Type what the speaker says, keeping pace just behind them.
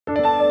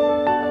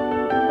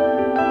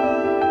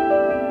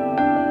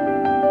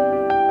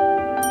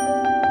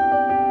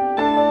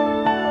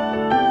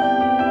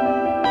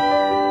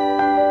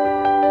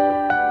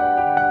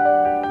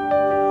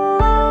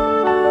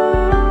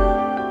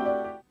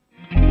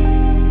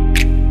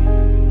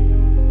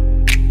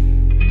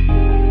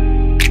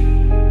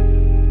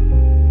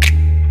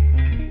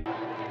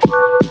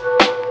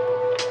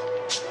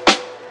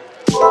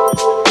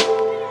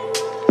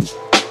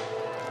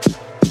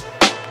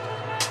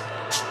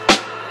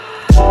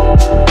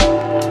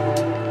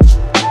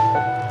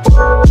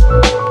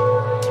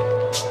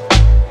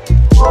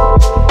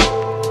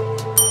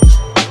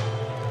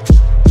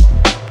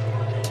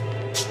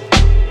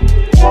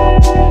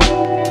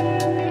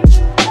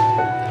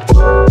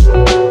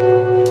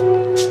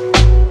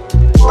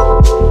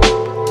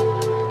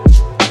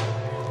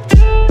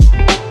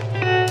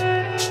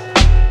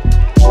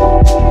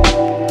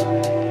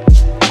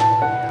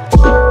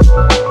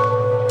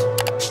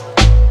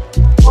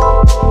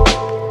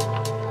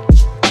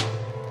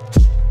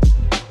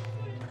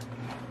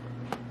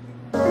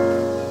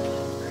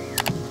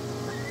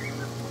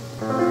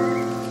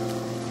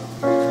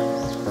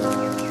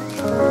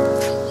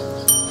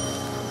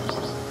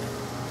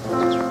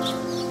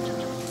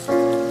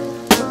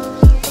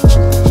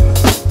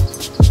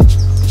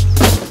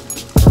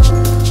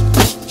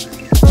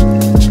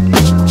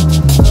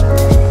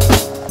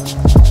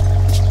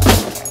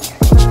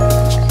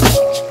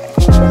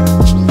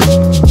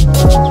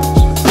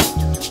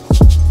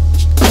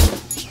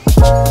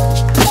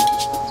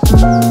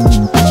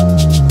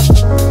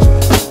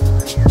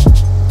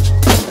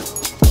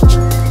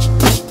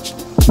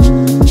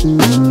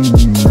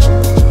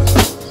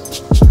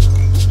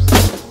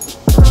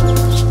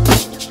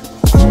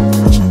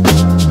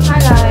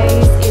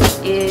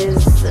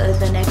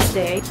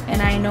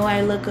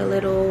look a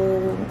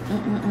little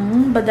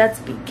but that's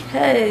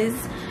because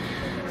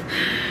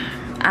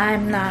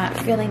I'm not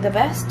feeling the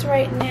best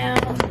right now.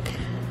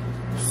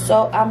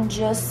 So I'm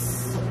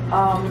just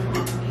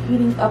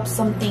heating up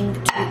something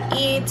to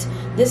eat.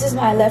 This is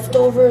my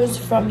leftovers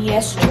from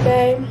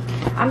yesterday.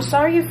 I'm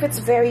sorry if it's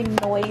very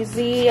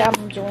noisy.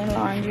 I'm doing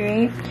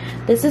laundry.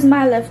 This is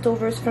my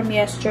leftovers from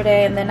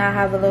yesterday, and then I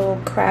have a little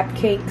crab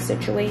cake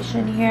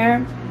situation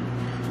here.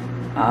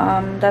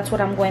 That's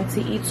what I'm going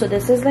to eat. So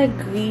this is like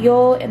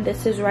griot, and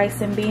this is rice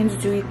and beans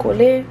du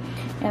collé,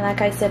 and like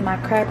I said, my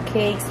crab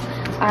cakes.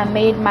 I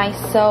made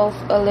myself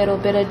a little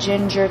bit of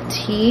ginger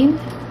tea.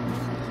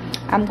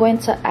 I'm going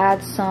to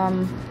add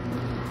some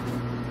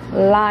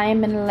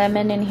lime and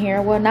lemon in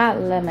here. Well, not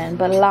lemon,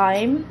 but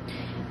lime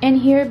in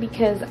here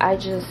because I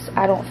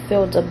don't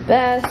feel the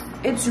best.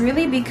 It's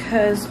really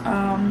because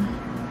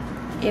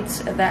it's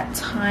that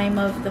time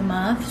of the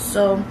month,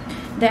 so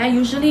that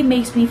usually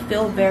makes me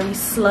feel very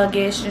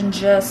sluggish and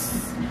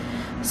just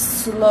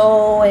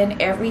slow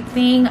and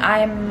everything.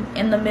 I'm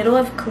in the middle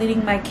of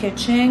cleaning my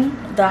kitchen.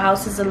 The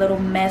house is a little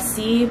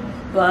messy,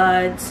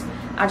 but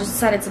I just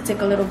decided to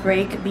take a little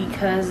break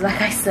because,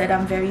 like I said,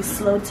 I'm very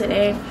slow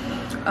today.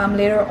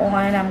 Later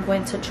on, I'm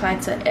going to try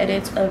to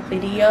edit a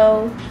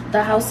video.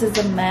 The house is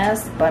a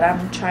mess, but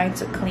I'm trying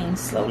to clean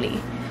slowly.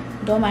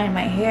 Don't mind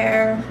my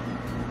hair.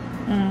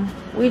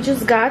 We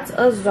just got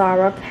a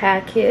Zara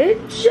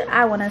package.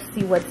 I want to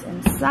see what's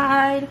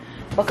inside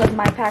because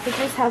my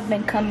packages have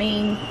been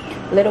coming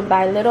little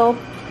by little.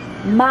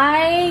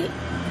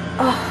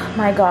 Oh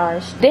my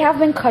gosh, they have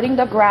been cutting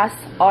the grass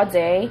all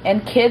day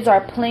and kids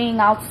are playing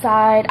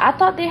outside. I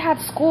thought they had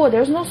school.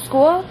 There's no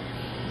school.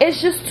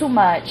 It's just too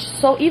much.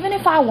 So even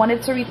if I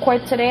wanted to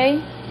record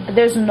today,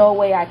 there's no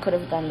way I could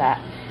have done that.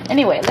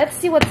 Anyway, let's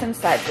see what's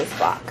inside this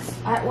box.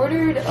 I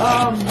ordered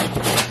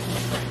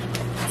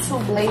 2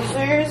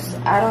 blazers.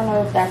 I don't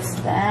know if that's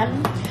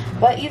them,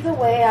 but either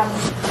way, I'm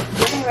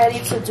getting ready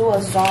to do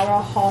a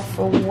Zara haul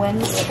for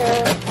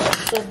winter,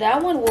 so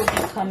that one will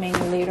be coming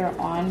later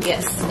on.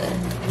 Yes,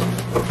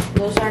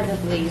 those are the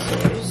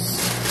blazers.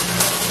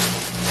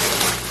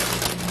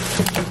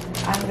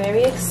 I'm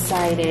very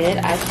excited.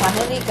 I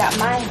finally got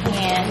my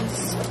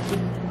hands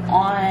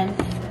on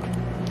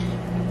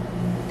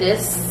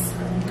this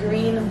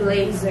green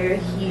blazer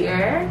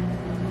here.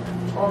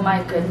 Oh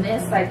my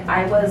goodness, like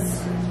I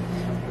was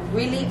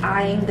really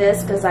eyeing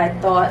this because I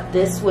thought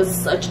this was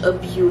such a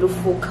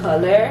beautiful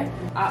color.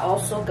 I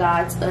also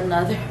got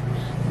another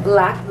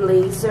black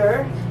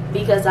blazer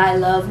because I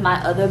love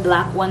my other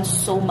black ones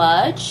so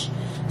much.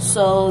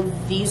 So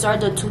these are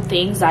the 2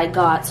 things I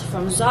got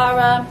from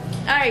Zara.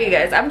 Alright, you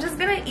guys, I'm just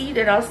gonna eat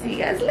and I'll see you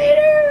guys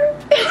later.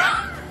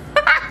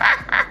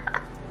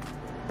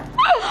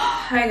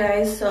 Hi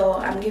guys, so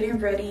I'm getting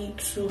ready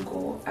to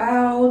go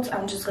out.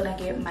 I'm just gonna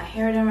get my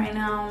hair done right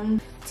now.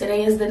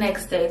 Today is the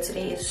next day.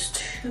 Today is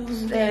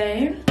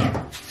Tuesday.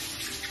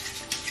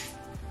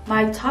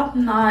 My top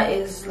knot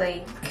is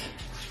like,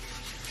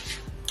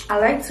 I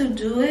like to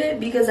do it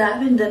because I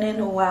haven't done it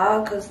in a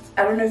while, because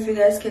I don't know if you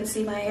guys can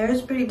see, my hair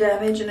is pretty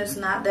damaged and it's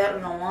not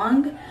that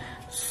long.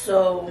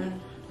 So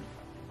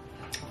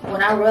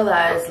when I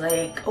realized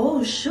like,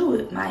 oh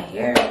shoot, my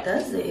hair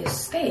does it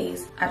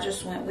stays, I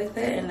just went with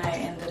it and I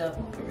ended up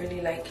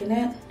really liking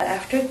it.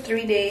 After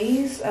 3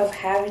 days of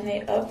having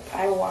it up,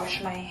 I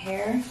wash my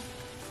hair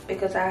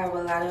because I have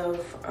a lot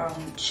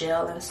of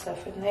gel and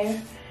stuff in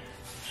there,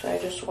 so I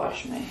just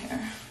wash my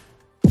hair.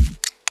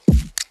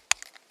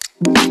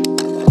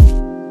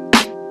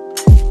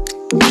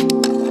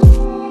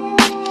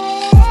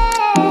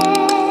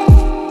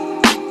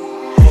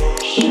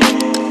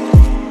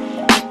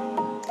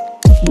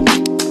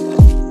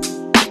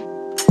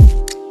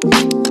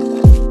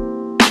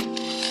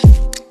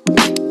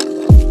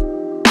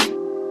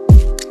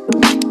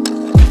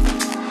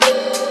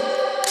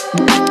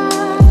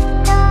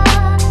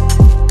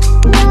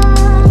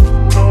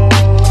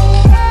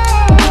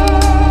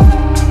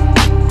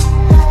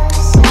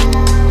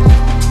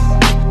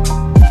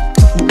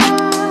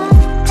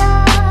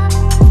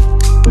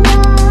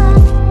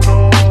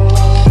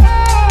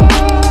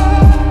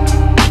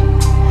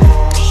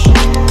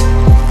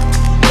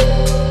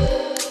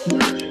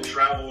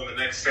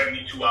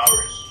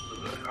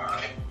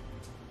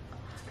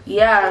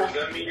 Yeah,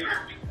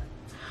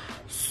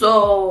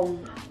 so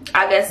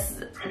I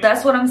guess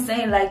that's what I'm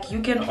saying. Like,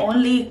 you can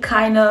only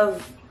kind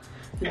of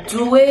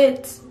do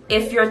it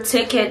if your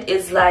ticket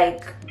is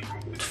like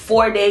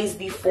 4 days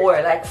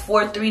before, like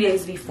 3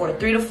 days before,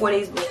 3 to 4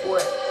 days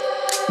before.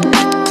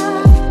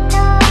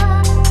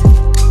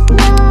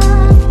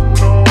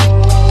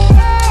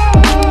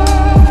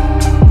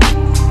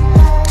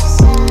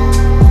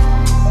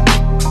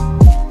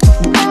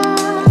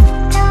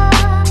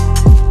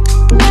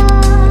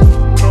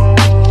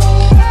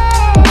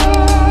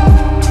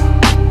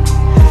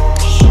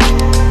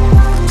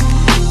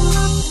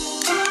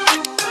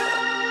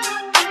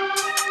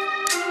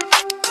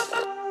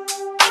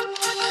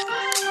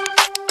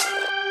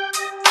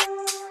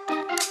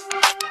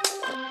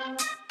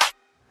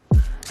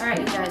 Alright,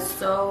 you guys,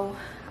 so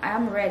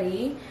I'm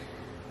ready.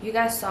 You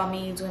guys saw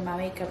me doing my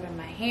makeup and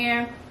my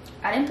hair.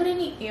 I didn't put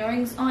any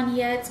earrings on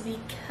yet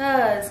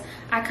because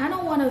I kind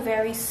of want a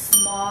very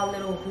small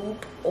little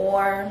hoop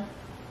or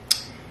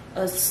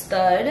a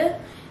stud.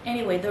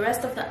 Anyway, the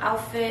rest of the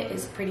outfit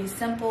is pretty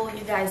simple.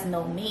 You guys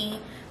know me.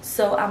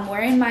 So I'm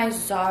wearing my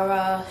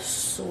Zara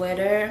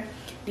sweater.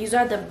 These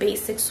are the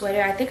basic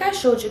sweater. I think I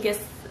showed you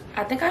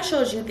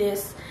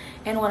this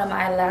in one of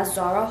my last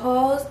Zara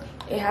hauls.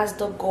 It has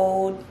the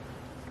gold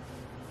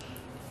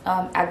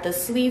at the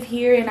sleeve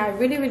here, and I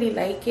really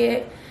like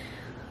it.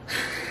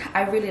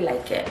 I really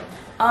like it.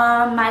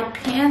 My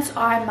pants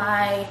are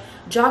my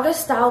jogger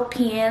style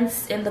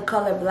pants in the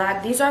color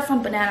black. These are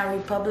from Banana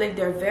Republic.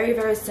 They're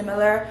very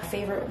similar.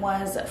 Favorite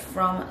ones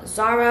from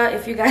Zara.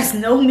 If you guys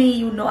know me,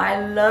 you know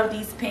I love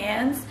these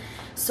pants.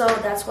 So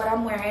that's what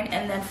I'm wearing.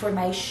 And then for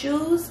my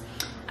shoes,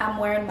 I'm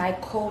wearing my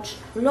Coach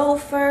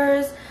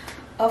loafers.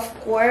 Of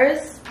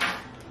course,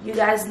 you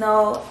guys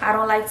know I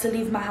don't like to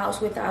leave my house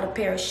without a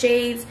pair of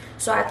shades.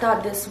 So I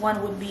thought this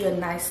one would be a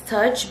nice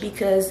touch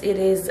because it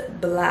is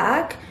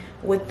black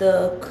with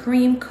the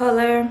cream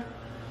color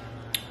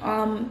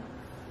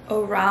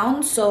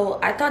around. So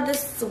I thought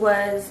this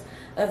was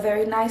a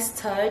very nice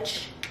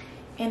touch.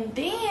 And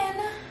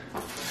then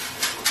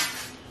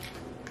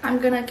I'm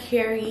gonna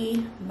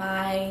carry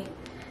my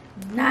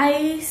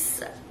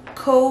nice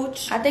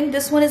Coach. I think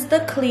this one is the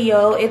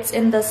Clio. It's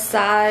in the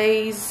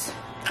size,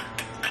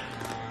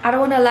 I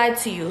don't want to lie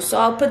to you, so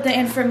I'll put the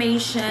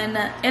information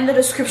in the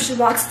description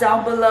box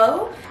down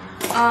below.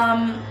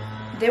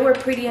 They were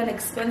pretty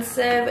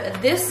inexpensive.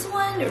 This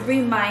one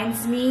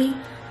reminds me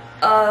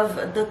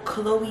of the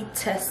Chloe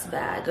test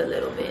bag a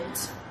little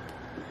bit.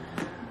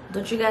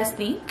 Don't you guys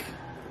think?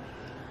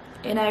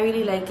 And I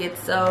really like it.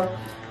 So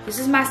this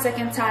is my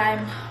second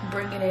time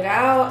bringing it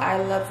out.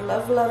 I love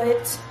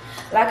it.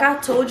 Like I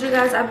told you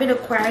guys, I've been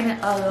acquiring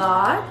a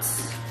lot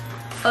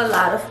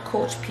of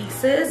Coach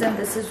pieces, and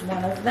this is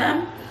one of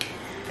them.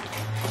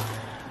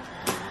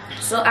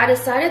 So I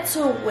decided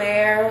to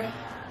wear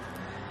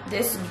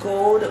this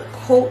gold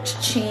Coach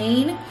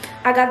chain.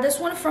 I got this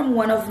one from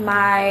one of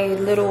my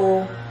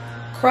little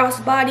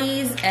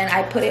crossbodies, and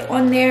I put it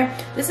on there.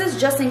 This is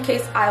just in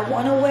case I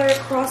want to wear a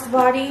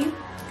crossbody,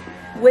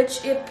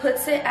 which it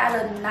puts it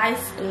at a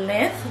nice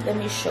length. Let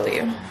me show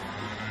you.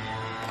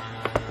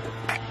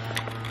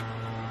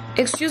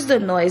 Excuse the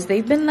noise.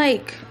 They've been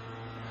like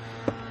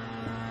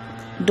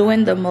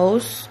doing the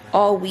most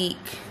all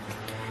week.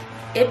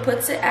 It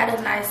puts it at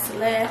a nice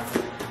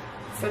length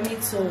for me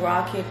to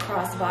rock it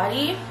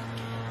crossbody,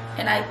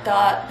 and I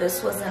thought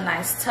this was a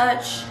nice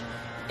touch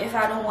if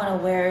I don't want to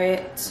wear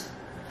it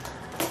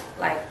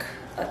like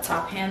a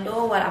top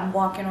handle while I'm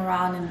walking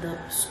around in the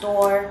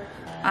store.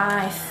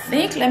 I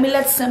think, let me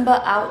let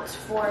Simba out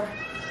for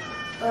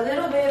a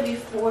little bit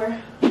before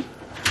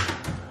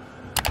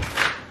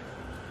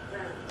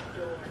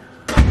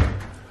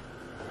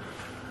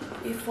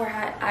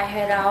I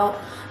head out.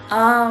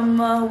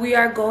 We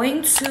are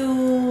going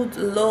to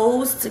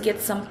Lowe's to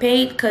get some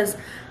paint because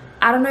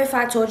I don't know if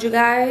I told you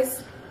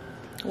guys.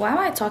 Why am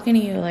I talking to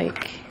you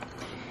like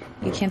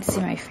you can't see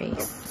my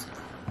face?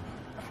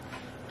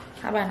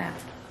 How about now?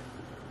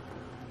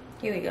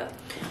 Here we go.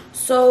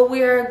 So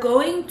we are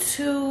going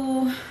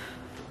to,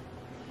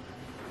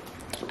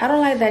 I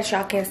don't like that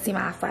y'all can't see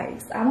my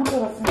face. I don't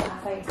feel like seeing my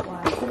face.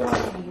 Why? What do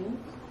I do?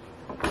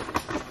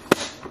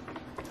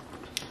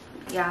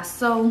 Yeah,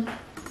 so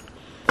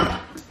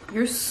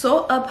you're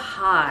so up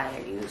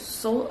high. You're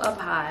so up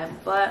high.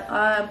 But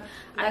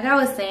like I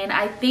was saying,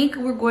 I think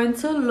we're going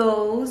to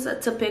Lowe's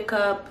to pick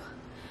up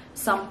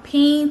some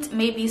paint,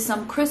 maybe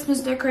some Christmas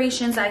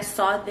decorations I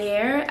saw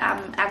there.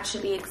 I'm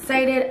actually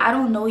excited. I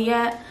don't know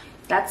yet.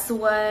 That's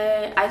what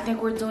I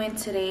think we're doing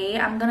today.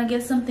 I'm gonna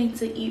get something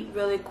to eat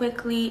really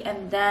quickly,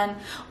 and then,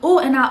 oh,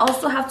 and I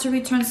also have to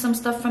return some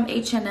stuff from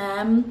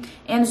H&M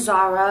and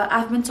Zara.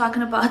 I've been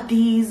talking about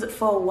these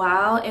for a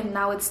while, and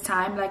now it's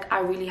time. Like,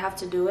 I really have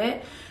to do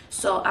it.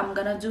 So I'm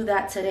gonna do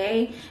that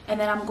today, and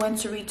then I'm going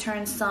to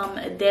return some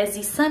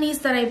Desi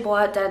sunnies that I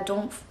bought that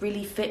don't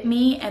really fit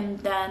me, and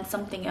then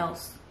something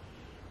else.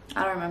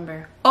 I don't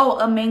remember. Oh,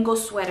 a mango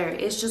sweater.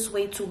 It's just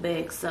way too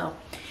big, so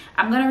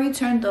I'm gonna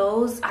return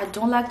those. I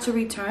don't like to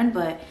return,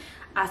 but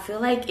I feel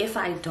like if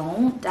I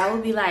don't, that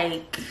would be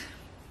like,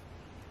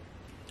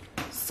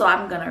 so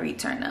I'm gonna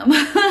return them.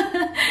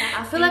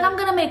 I feel like I'm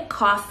gonna make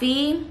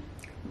coffee,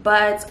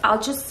 but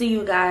I'll just see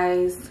you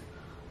guys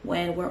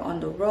when we're on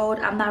the road.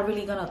 I'm not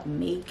really gonna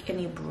make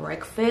any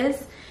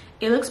breakfast.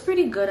 It looks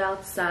pretty good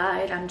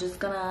outside. I'm just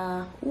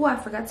gonna, oh, I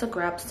forgot to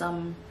grab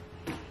some.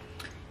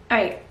 All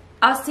right,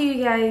 I'll see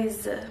you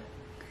guys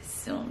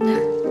soon.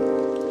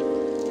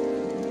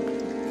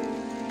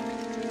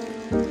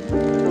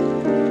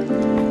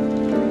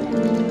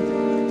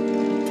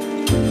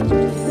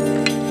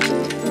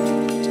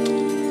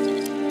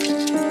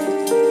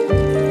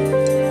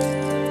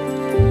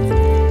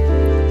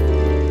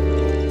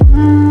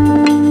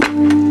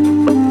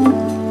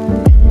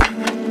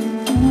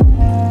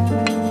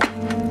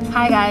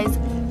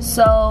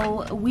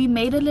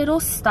 made a little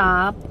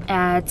stop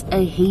at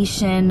a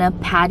Haitian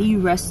patty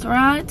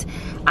restaurant.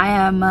 I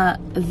am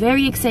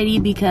very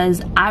excited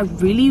because I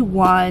really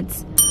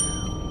want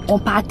un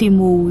pâté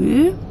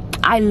moulu.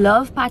 I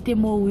love pâté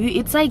moulu.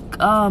 It's like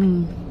I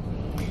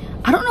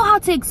don't know how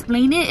to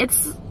explain it.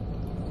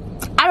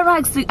 I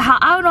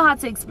don't know how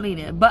to explain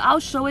it, but I'll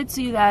show it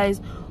to you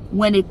guys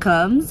when it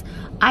comes.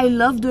 I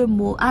love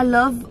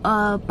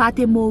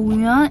pâté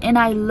moulu, and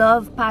I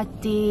love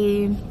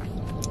pâté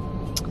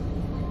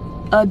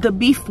the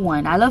beef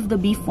one. I love the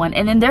beef one.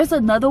 And then there's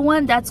another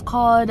one that's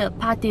called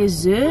pâté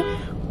œufs,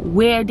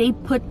 where they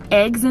put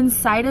eggs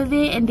inside of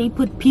it and they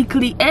put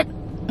pickly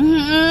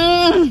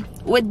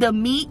with the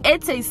meat.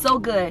 It tastes so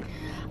good.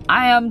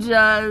 I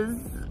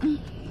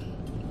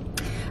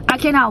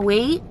cannot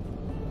wait.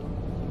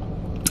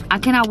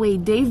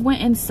 Dave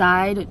went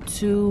inside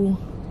to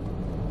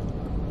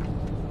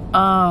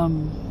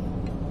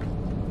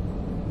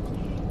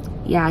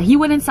yeah, he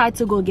went inside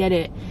to go get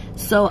it.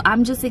 So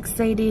I'm just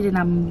excited and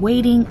I'm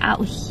waiting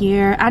out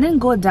here. I didn't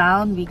go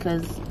down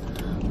because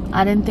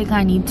I didn't think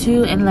I need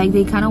to, and like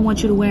they kind of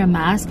want you to wear a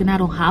mask and I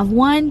don't have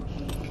one.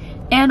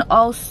 And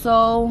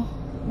also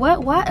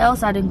what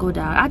else? I didn't go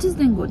down. I just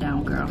didn't go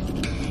down, girl.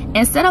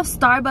 Instead of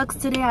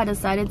Starbucks today, I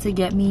decided to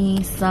get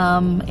me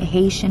some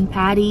Haitian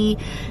patty,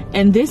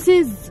 and this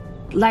is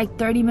like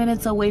 30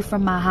 minutes away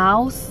from my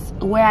house.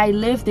 Where I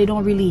live, they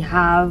don't really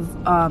have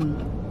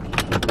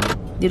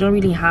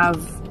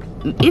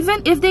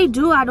even if they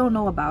do, I don't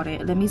know about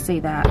it. Let me say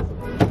that.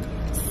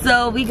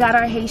 So we got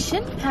our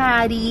Haitian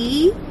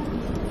patty.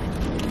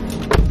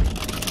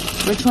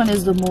 Which one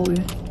is the mole?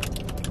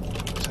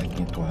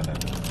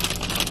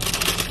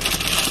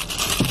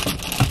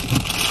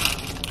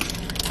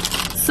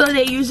 So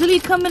they usually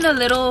come in a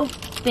little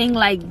thing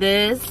like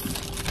this.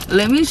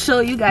 Let me show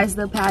you guys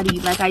the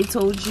patty, like I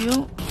told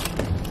you.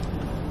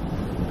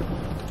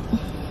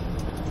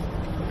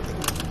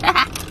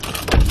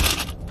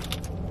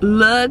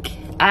 Look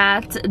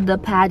at the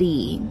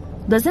patty.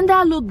 Doesn't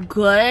that look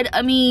good?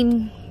 I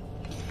mean,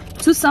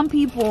 to some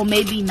people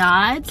maybe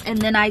not.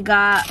 And then I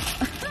got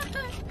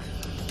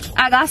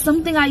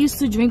something I used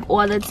to drink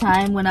all the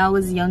time when I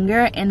was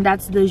younger, and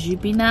that's the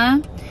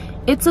Jupina.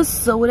 It's a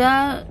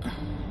soda.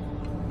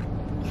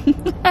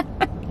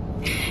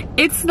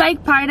 It's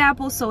like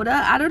pineapple soda.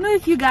 I don't know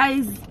if you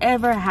guys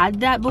ever had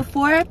that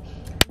before,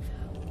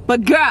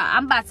 but girl,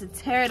 I'm about to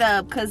tear it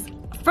up because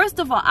first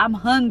of all, I'm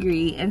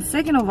hungry, and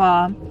second of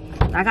all,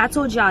 like I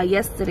told y'all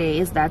yesterday,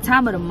 it's that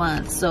time of the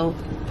month, so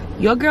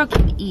your girl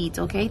can eat.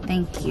 Okay,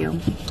 thank you.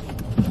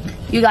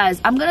 You guys,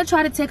 I'm gonna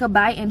try to take a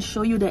bite and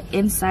show you the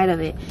inside of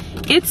it.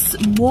 It's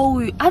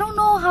moulu. I don't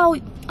know how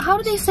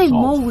do they say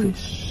moulu?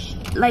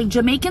 Like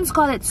Jamaicans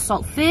call it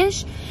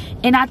saltfish,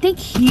 and I think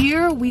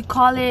here we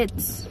call it,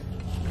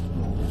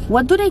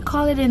 what do they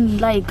call it in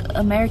like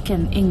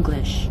American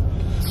English?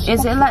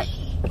 Is it like,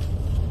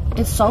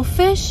 it's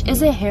saltfish?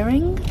 Is it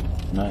herring?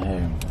 Not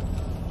herring.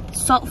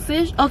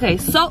 Saltfish? Okay,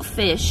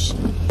 saltfish.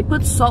 We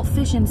put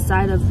saltfish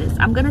inside of this.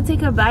 I'm gonna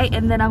take a bite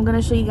and then I'm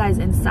gonna show you guys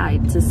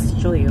inside to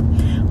show you.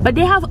 But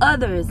they have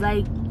others,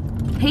 like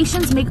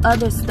Haitians make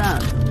other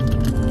stuff.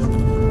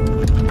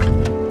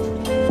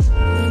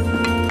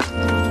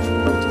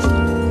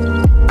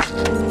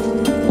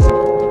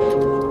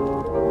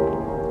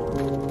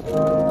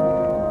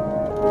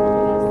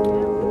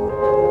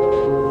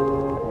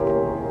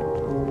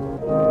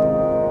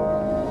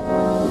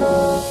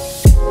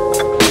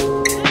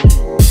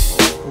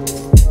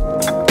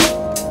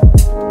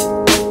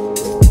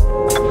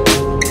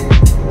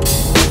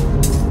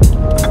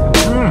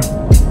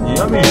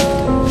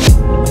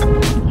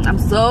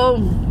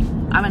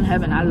 I'm in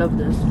heaven. I love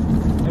this.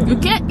 You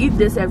can't eat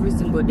this every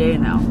single day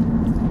now.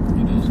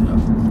 It is now.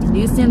 Do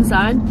you see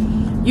inside?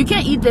 You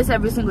can't eat this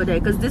every single day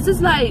because this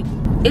is like,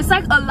 it's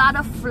like a lot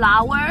of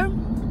flour,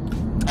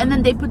 and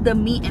then they put the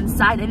meat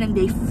inside and then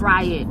they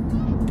fry it,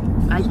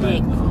 I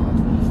think.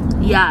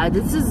 Yeah,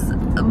 this is,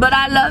 but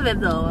I love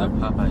it though. The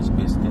Popeye's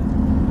biscuit.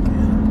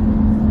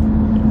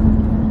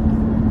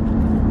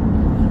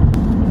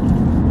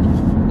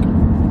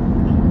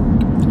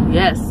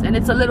 Yes, and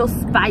it's a little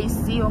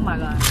spicy. Oh my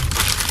god.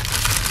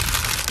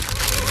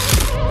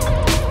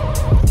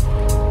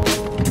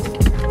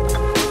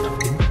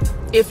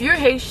 If you're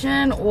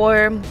Haitian,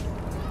 or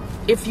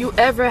if you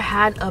ever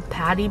had a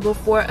patty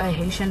before, a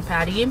Haitian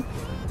patty,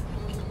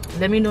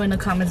 let me know in the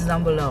comments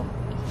down below.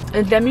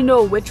 And let me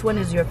know which one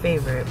is your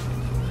favorite.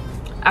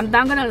 I'm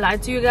not gonna lie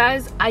to you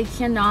guys, I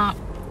cannot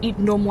eat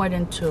no more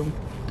than 2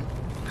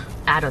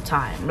 at a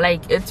time.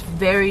 Like, it's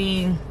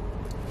very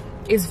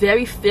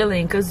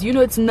filling because, you know,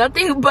 it's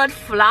nothing but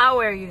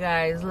flour, you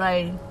guys.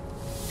 Like,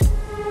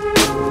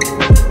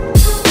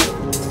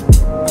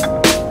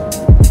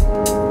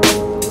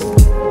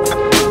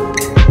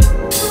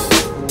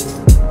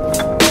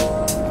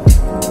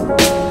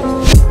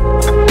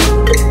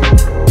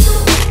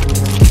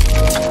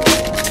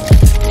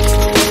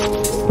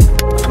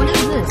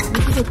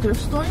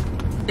 thrift store?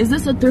 Is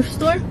this a thrift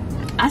store?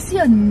 I see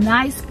a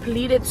nice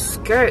pleated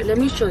skirt. Let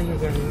me show you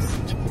guys.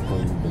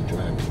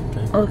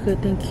 Okay, Okay,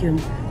 thank you.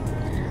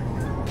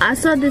 I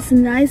saw this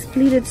nice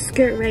pleated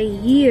skirt right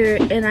here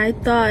and I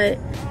thought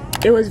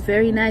it was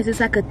very nice. It's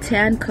like a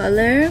tan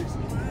color.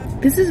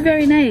 This is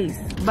very nice.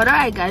 But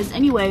alright guys,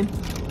 anyway,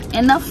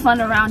 enough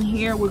fun around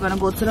here. We're gonna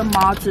go to the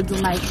mall to do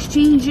my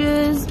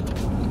exchanges.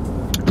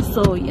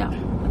 So yeah,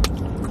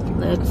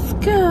 let's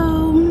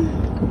go.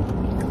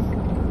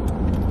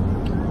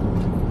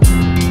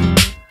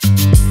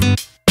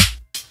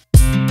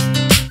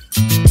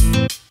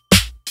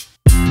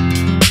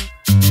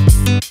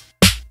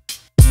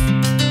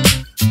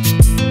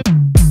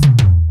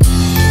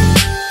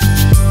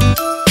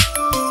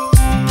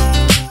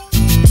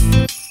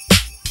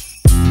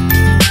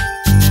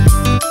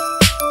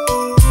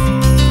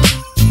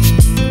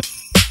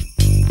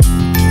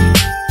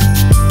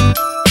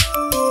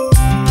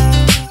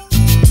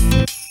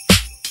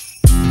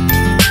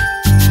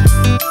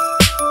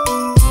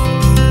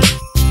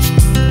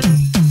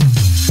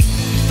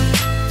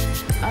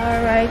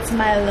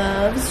 My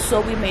loves,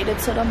 so we made it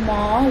to the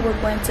mall. We're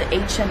going to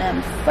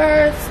H&M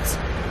first.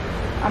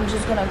 I'm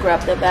just gonna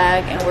grab the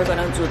bag and we're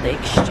gonna do the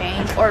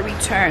exchange, or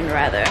return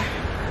rather.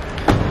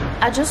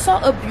 I just saw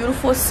a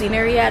beautiful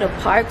scenery at a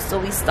park, so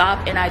we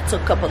stopped and I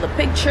took a couple of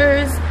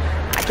pictures.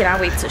 I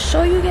cannot wait to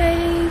show you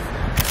guys.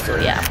 So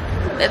yeah,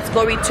 let's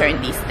go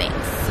return these things.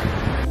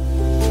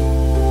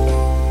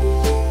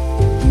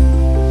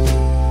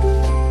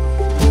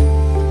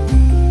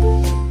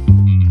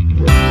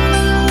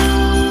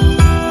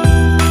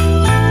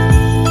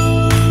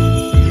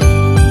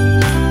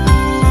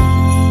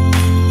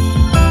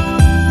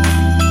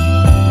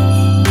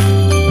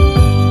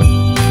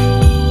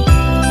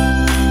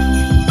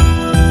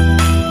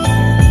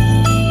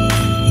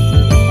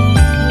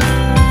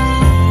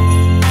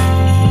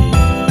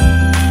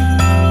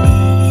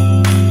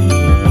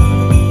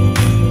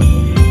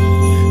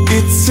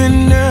 It's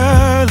an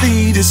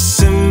early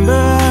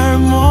December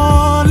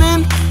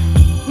morning,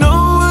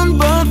 no one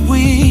but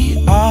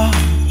we are.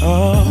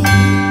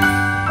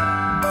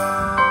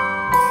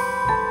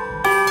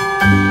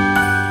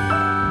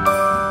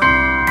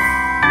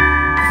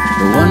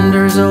 The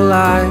wonders of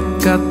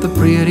life got the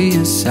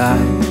prettiest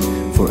side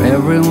for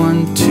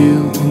everyone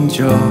to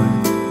enjoy.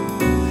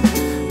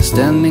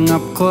 Standing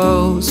up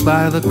close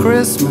by the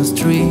Christmas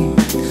tree,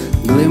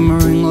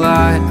 glimmering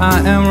light,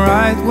 I am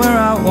right where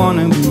I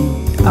wanna be.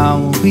 I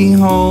will be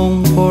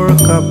home for a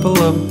couple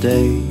of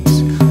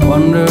days,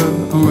 wander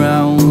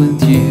around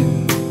with you.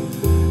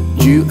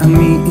 You and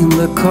me in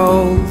the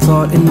cold,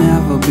 thought it'd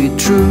never be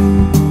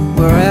true.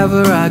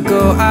 Wherever I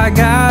go, I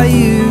got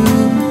you.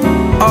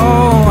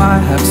 Oh, I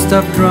have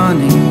stopped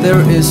running,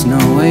 there is no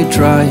way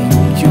trying.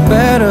 You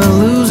better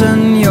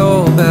loosen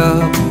your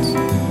belt.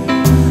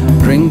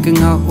 Drinking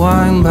hot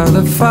wine by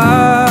the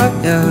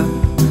fire,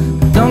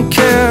 don't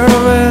care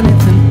of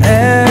anything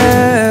else.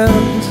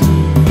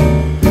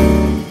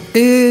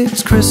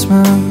 It's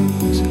Christmas, and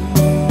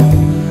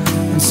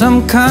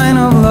some kind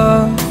of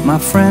love, my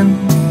friend.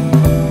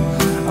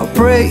 I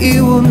pray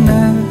it will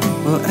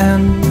never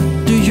end.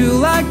 Do you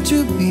like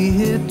to be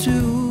here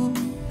too?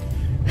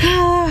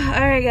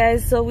 Alright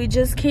guys, so we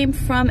just came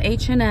from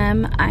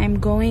H&M. I'm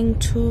going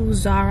to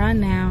Zara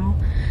now.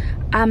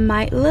 I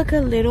might look a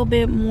little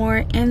bit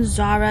more in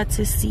Zara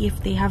to see if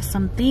they have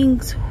some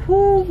things.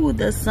 Whoo,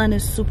 the sun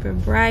is super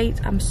bright.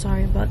 I'm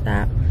sorry about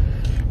that.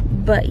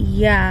 But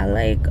yeah,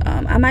 like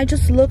I might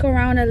just look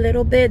around a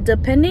little bit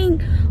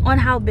depending on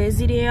how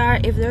busy they are.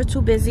 If they're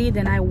too busy,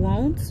 then I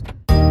won't.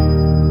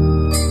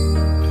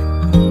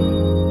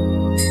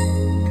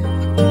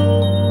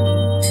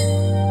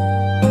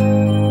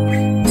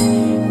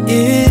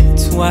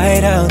 It's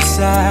white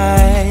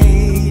outside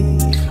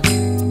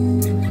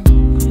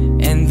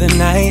and the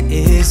night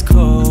is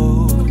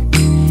cold.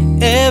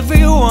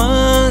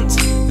 Everyone's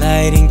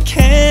lighting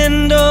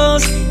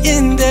candles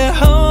in their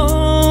homes.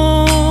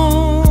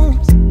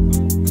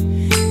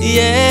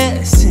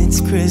 Yes,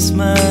 it's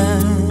Christmas.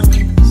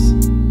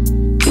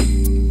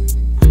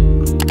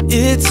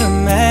 It's a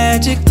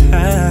magic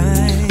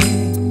time.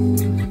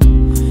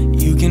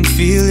 You can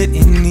feel it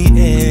in the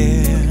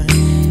air,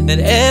 that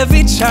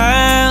every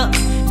child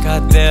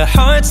got their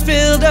hearts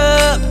filled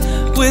up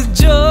with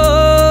joy.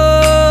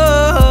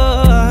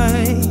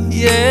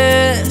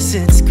 Yes,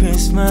 it's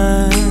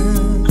Christmas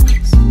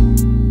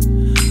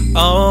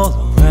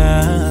all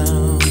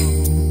around.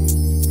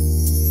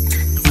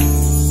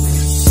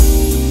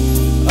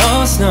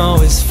 Oh,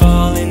 snow is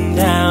falling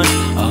down,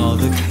 all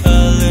the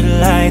colored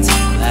lights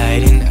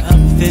lighting up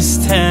this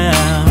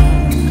town.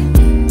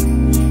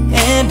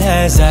 And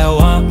as I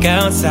walk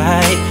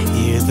outside,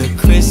 hear the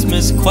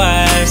Christmas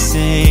choir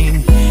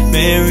sing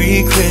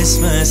Merry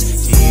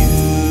Christmas to you.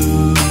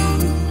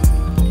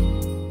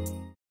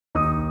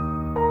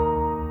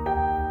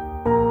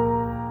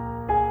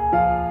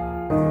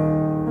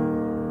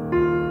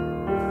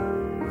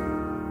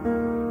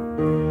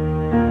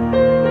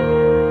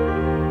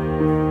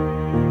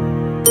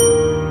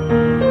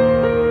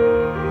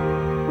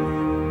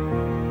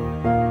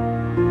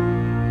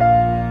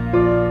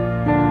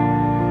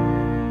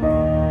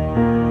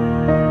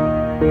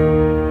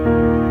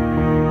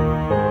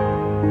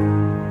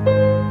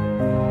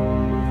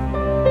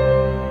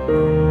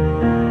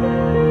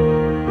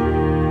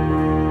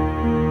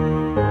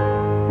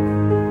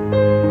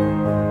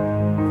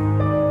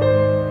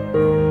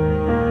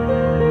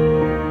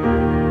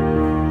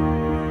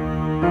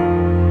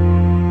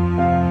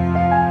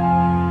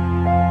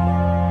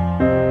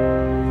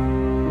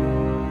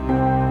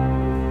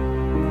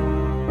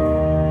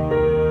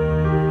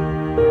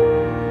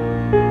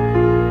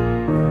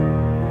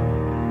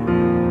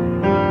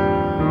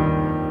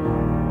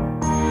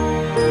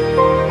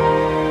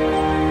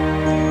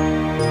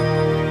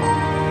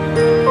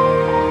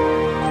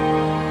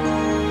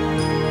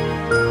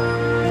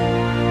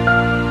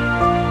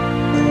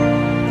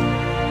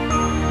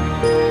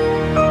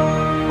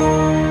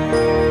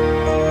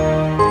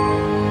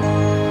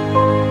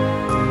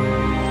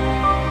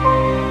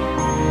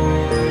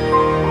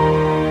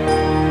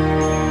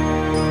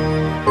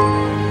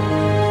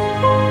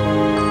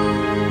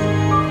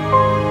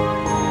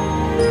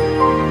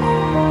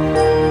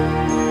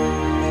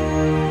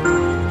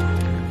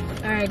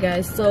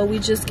 So we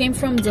just came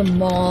from the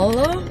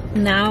mall.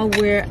 Now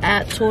we're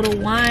at Total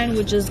Wine.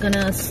 We're just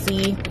gonna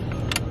see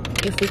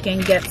if we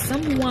can get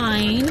some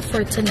wine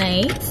for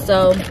tonight.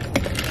 So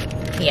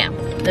yeah,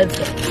 let's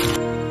go.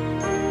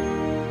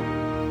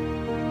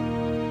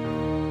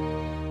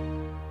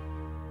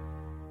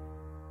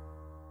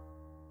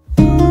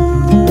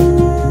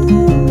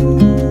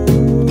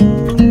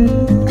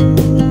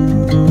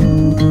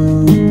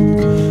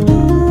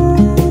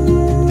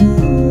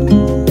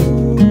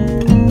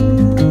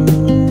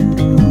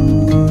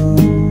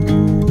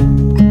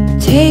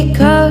 Take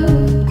a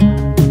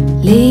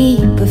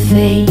leap of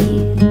faith,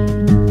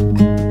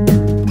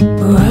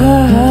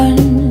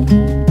 run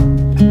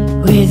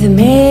with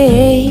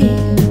me.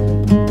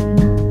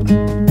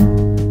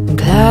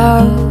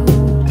 Clouds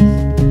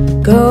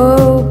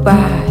go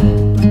by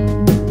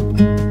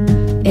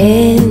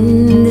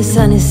and the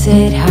sun is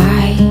set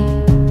high,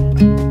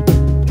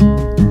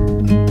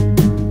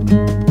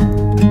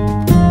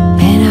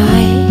 and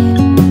I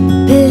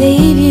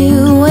believe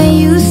you when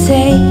you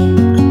say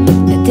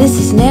that this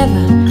is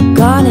never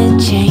gonna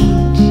change.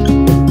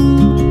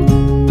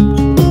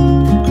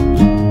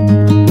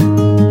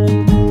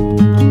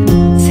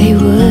 Say,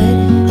 would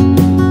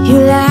you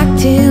like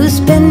to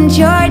spend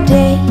your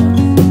day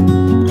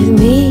with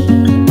me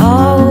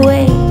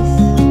always?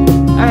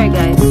 Alright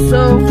guys,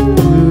 so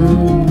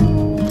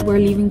we're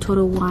leaving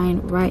Total Wine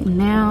right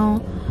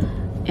now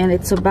and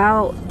it's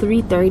about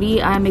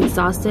 3:30. I'm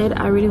exhausted.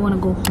 I really want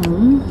to go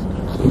home,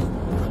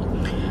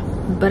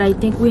 but I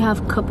think we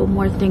have a couple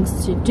more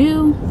things to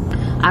do.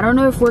 I don't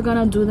know if we're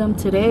gonna do them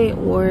today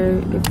or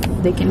if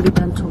they can be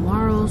done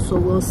tomorrow, so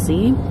we'll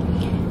see.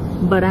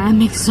 But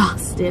I'm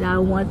exhausted. I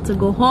want to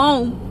go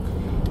home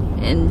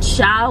and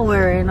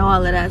shower and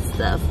all of that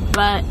stuff.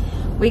 But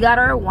we got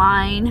our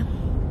wine,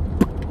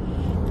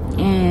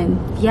 and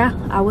yeah,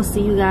 I will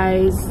see you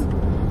guys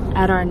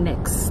at our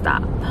next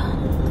stop.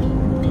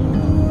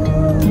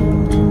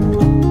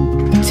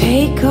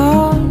 Take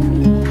on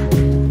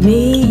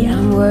me,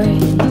 I'm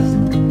worth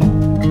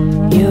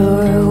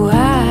your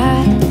while.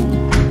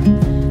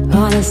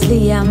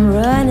 Honestly, I'm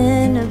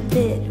running a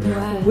bit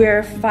wild.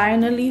 We're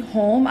finally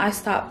home. I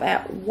stopped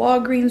at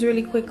Walgreens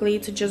really quickly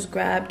to just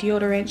grab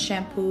deodorant,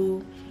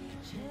 shampoo,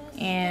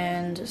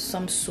 and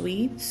some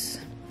sweets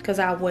because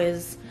I'm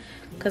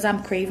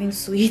craving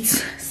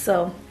sweets.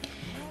 So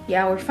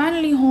yeah, we're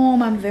finally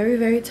home. I'm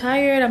very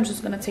tired. I'm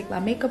just gonna take my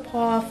makeup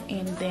off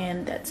and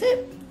then that's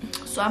it.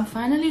 So I'm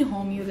finally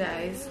home, you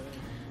guys,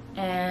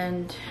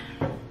 and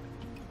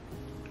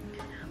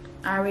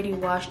I already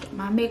washed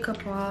my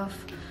makeup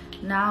off.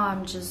 Now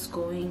I'm just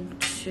going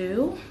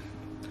to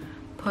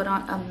put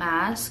on a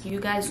mask. You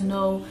guys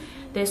know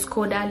this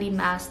Kodali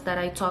mask that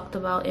I talked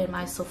about in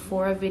my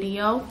Sephora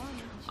video.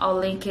 I'll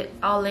link it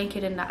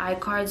in the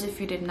iCards if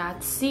you did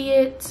not see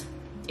it.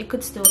 It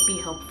could still be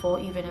helpful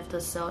even if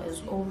the sale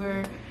is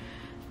over.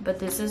 But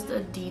this is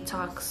the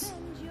detox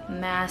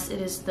mask.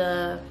 It is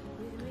the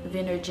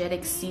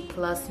Vinergetic C+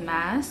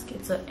 mask.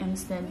 It's an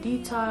instant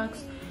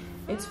detox.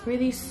 It's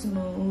pretty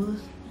smooth.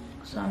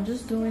 So I'm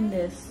just doing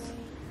this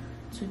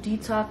to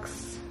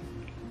detox,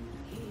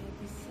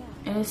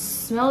 and it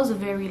smells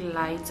very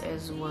light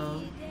as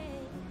well.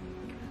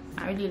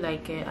 I really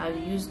like it. I've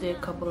used it a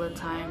couple of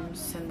times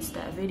since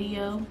that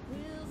video,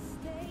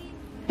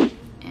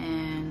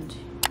 and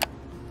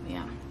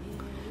yeah,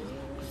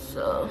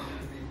 so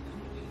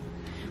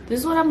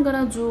this is what I'm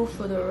gonna do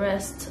for the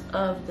rest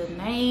of the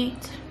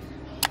night.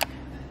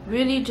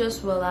 Really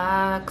just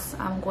relax.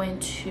 I'm going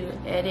to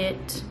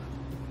edit,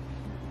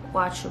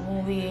 watch a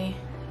movie,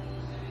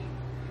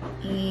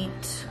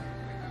 eat,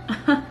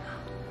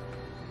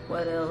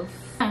 what else,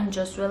 and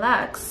just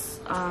relax.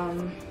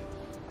 I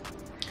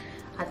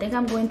think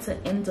I'm going to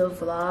end the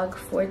vlog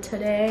for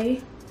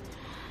today,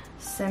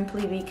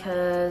 simply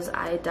because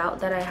I doubt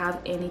that I have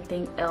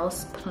anything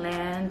else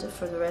planned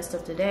for the rest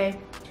of the day.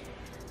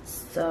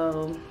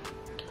 So,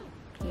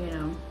 you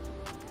know,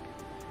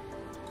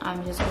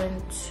 I'm just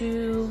going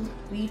to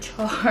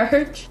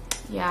recharge.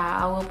 Yeah,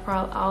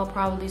 I'll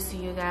probably see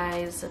you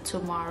guys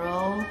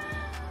tomorrow.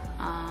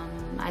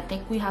 I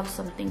think we have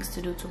some things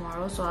to do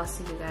tomorrow, so I'll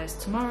see you guys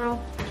tomorrow.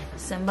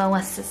 Simba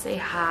wants to say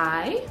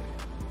hi.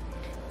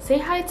 Say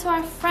hi to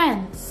our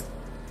friends.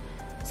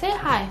 Say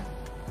hi.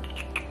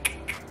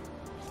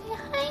 Say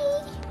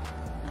hi.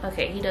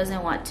 Okay, he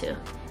doesn't want to.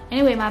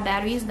 Anyway, my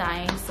battery is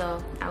dying,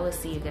 so I will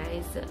see you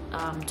guys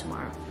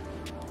tomorrow.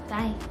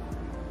 Bye.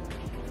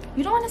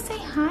 You don't want to say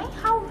hi?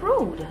 How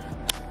rude.